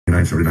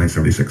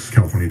$979.76.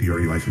 California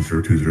DRE license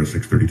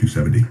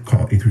 0206-3270.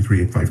 Call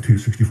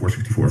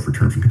 833-852-6464 for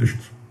terms and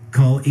conditions.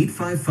 Call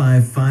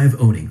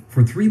 855-5-OWNING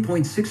for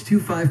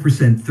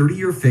 3.625%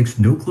 30-year fixed,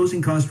 no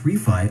closing cost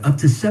refi up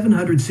to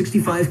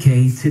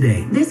 $765K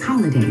today. This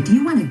holiday, do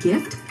you want a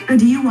gift or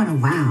do you want a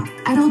wow?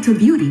 At Ulta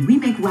Beauty, we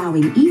make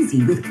wowing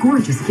easy with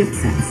gorgeous gift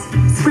sets.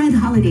 Spread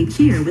holiday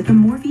cheer with the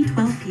Morphe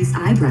 12-piece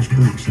eye brush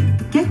collection.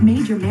 Get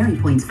major Mary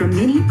points from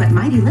Mini but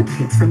mighty lip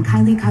kits from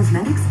Kylie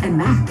Cosmetics and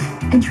MAC.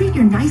 And treat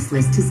your nice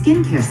list to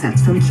skincare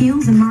sets from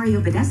Kiehl's and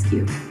Mario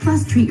Badescu.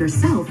 Plus, treat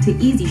yourself to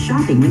easy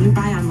shopping when you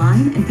buy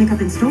online and pick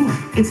up in store.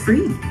 It's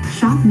free.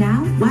 Shop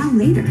now, wow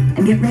later,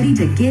 and get ready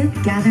to give,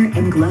 gather,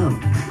 and glow.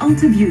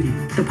 Ulta Beauty.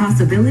 The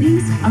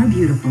possibilities are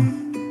beautiful.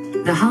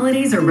 The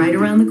holidays are right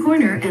around the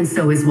corner, and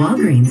so is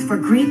Walgreens for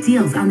great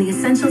deals on the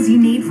essentials you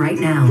need right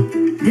now.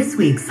 This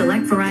week,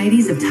 select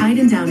varieties of Tide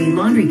and Downy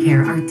laundry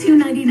care are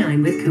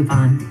 $2.99 with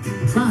coupon.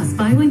 Plus,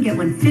 buy one, get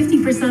one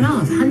 50%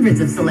 off hundreds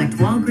of select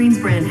Walgreens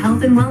brand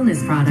health and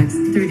wellness products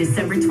through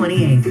December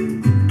 28th.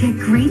 Get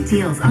great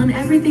deals on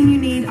everything you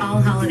need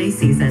all holiday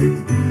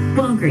season.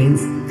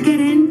 Walgreens. Get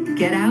in,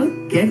 get out,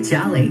 get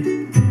jolly.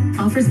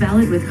 Offers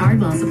valid with card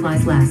while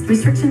supplies last.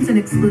 Restrictions and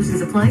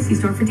exclusions apply. See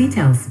store for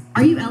details.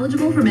 Are you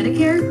eligible for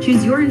Medicare?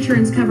 Choose your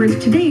insurance coverage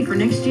today for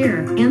next year.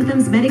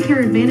 Anthem's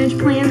Medicare Advantage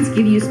plans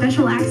give you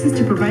special access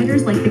to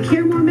providers like the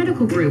CareMore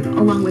Medical Group,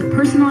 along with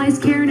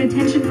personalized care and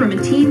attention from a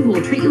team who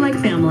will treat you like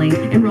family.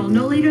 Enroll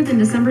no later than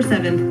December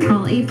 7th.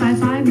 Call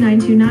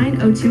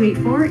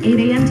 855-929-0284, 8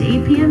 a.m. to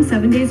 8 p.m.,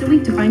 7 days a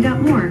week to find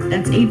out more.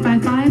 That's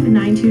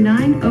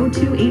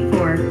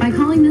 855-929-0284. By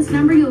calling this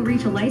number, you'll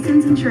reach a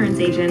licensed insurance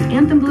agent.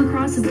 Anthem Blue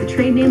Cross is the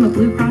trade name of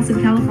Blue Cross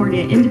of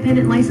California,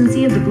 independent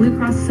licensee of the Blue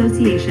Cross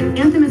Association.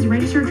 Anthem is a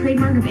registered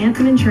trademark of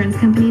Anthem Insurance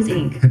Companies,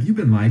 Inc. Have you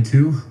been lied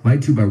to?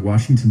 Lied to by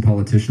Washington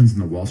politicians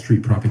and the Wall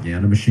Street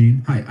propaganda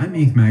machine? Hi, I'm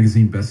Inc.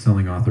 magazine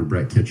best-selling author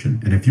Brett Kitchen,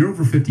 and if you're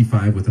over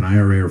 55 with an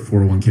IRA or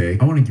 401k,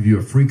 I want to give you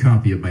a free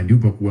copy of my new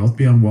book, Wealth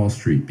Beyond Wall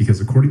Street,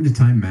 because according to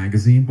Time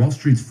magazine, Wall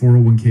Street's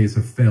 401ks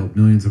have failed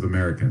millions of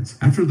Americans.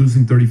 After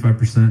losing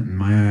 35% in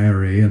my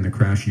IRA and the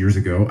crash years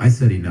ago, I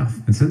said enough.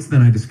 And since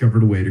then, I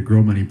discovered a way to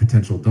grow money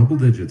potential double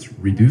digits,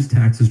 reduce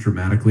taxes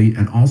dramatically,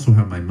 and also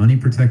have my money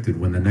protected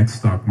when the next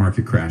stock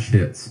market crash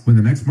hits. When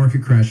the next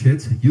market crash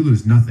hits, you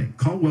lose nothing.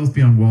 Call Wealth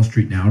Beyond Wall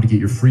Street now to get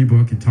your free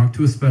book and talk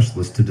to a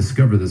specialist to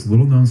discover this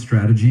little-known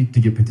strategy to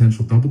get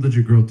potential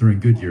double-digit growth during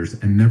good years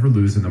and never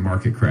lose in the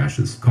market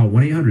crashes. Call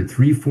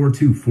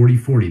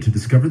 1-800-342-4040 to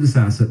discover this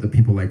asset that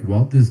people like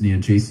Walt Disney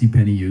and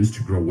JCPenney use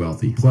to grow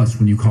wealthy. Plus,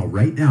 when you call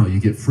right now, you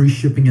get free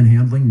shipping and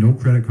handling, no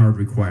credit card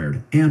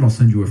required. And I'll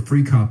send you a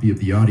free copy of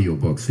the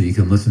audiobook so you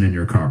can listen in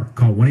your car.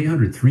 Call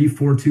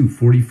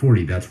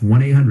 1-800-342-4040. That's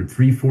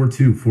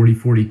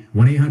 1-800-342-4040.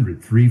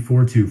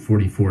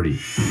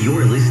 1-800-342-4040.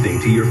 You're listening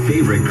to your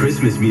favorite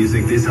Christmas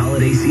music this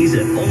holiday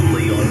season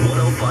only on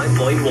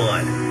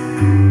 105.1.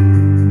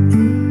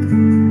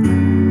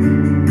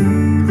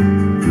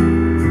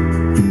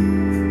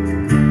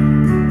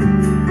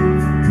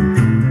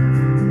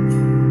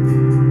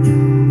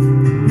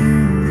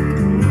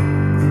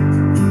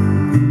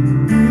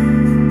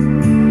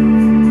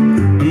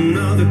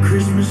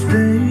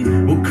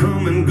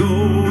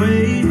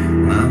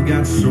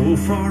 So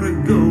far to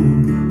go,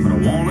 but I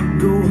want to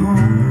go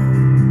home.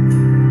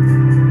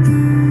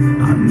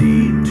 I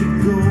need to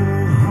go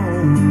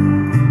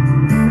home.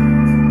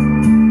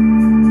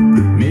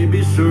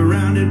 Maybe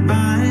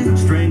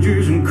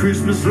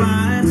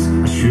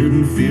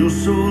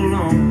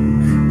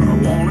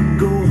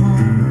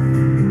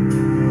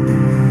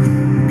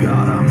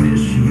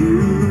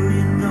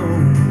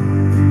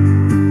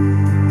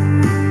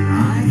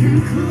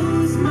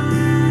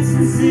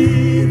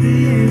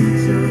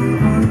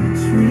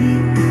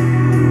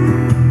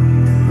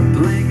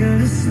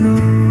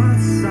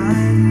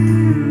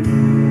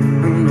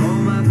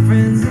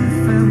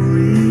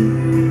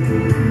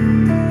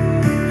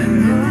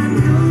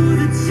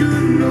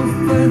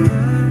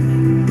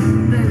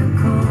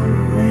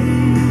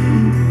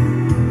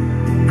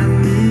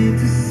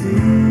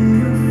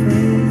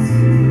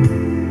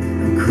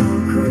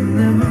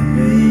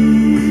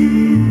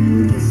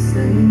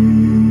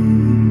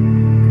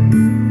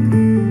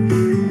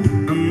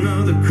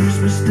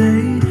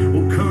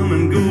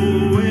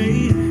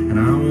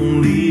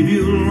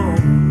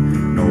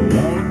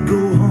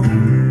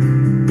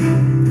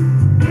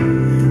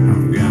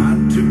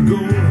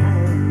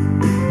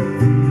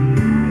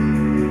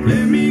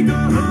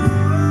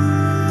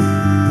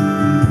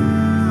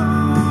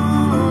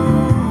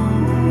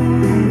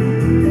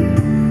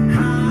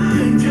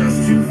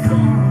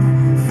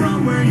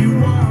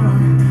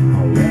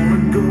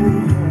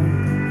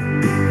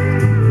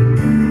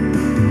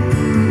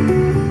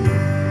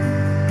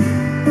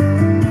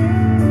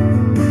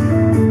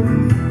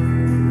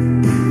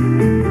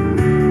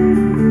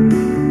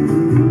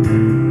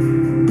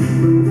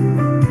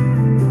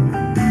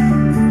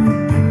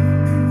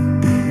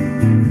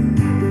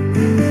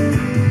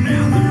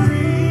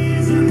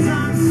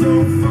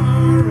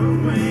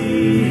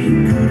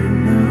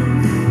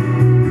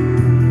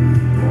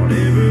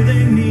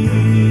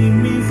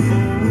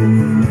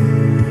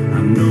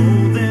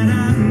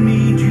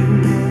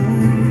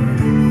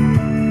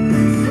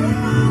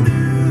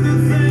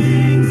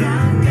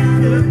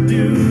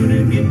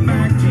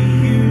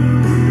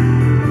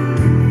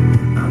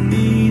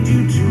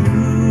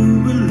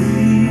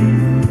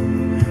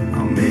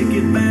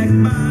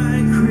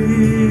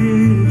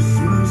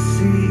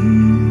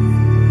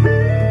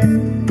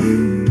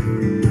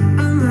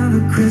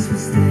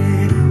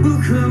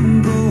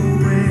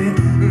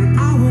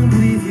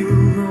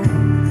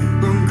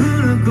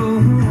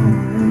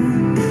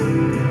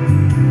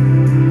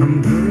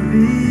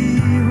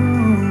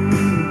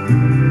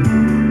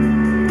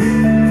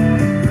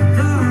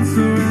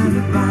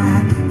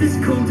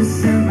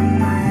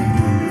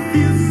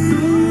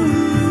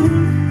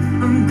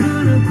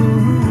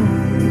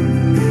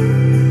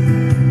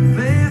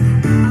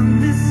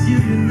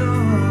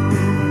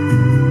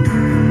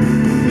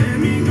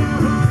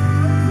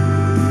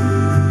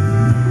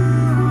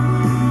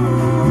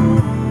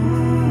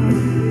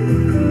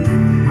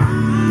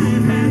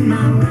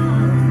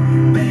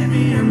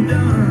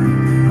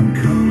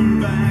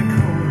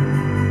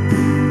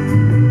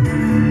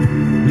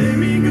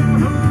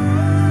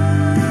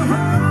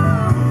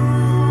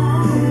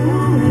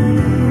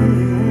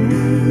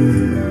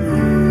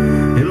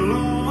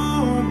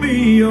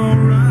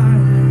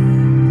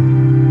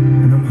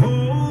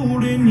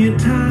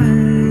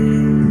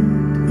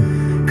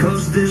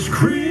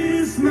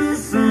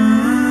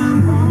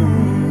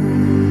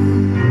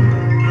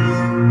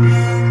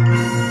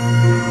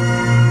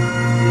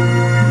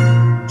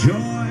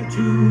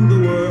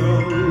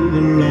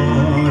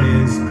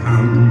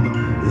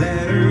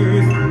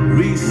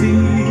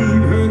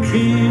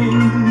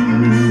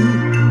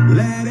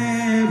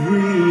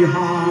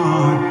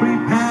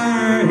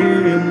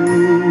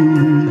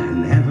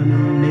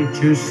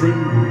nature sing,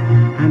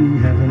 and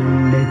heaven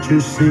and nature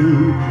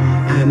sing,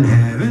 and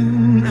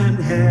heaven and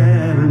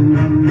heaven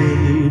and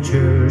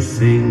nature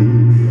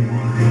sing.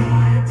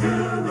 Joy to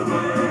the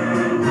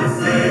world, the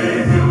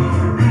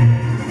Savior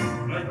reigns,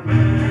 let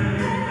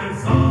men and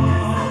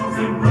songs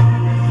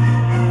embroil.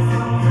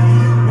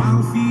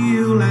 While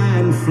field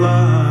and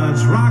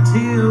floods, rocks,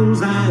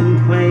 hills, and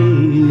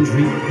plains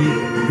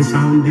repeat the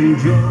sounding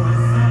joy,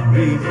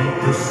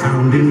 repeat the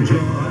sounding joy.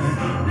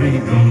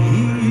 Repeat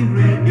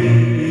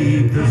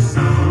the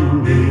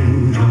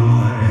sounding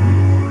joy.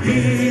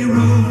 He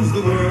rules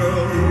the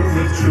world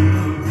with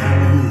truth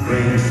and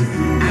grace,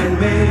 and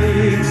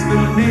makes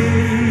the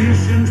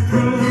nations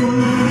prove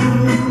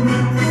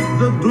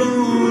the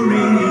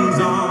glories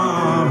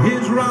of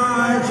his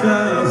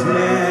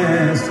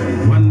righteousness,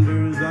 and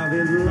wonders of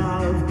his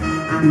love,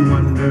 and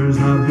wonders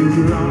of his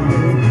love,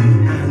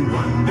 and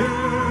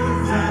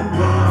wonders and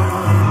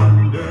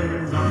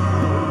wonders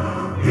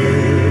of his.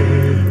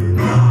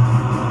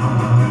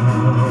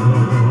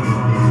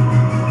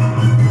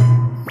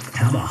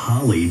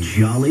 Holly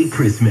Jolly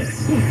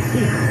Christmas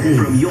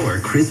from your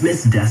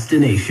Christmas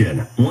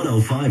destination,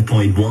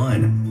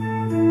 105.1.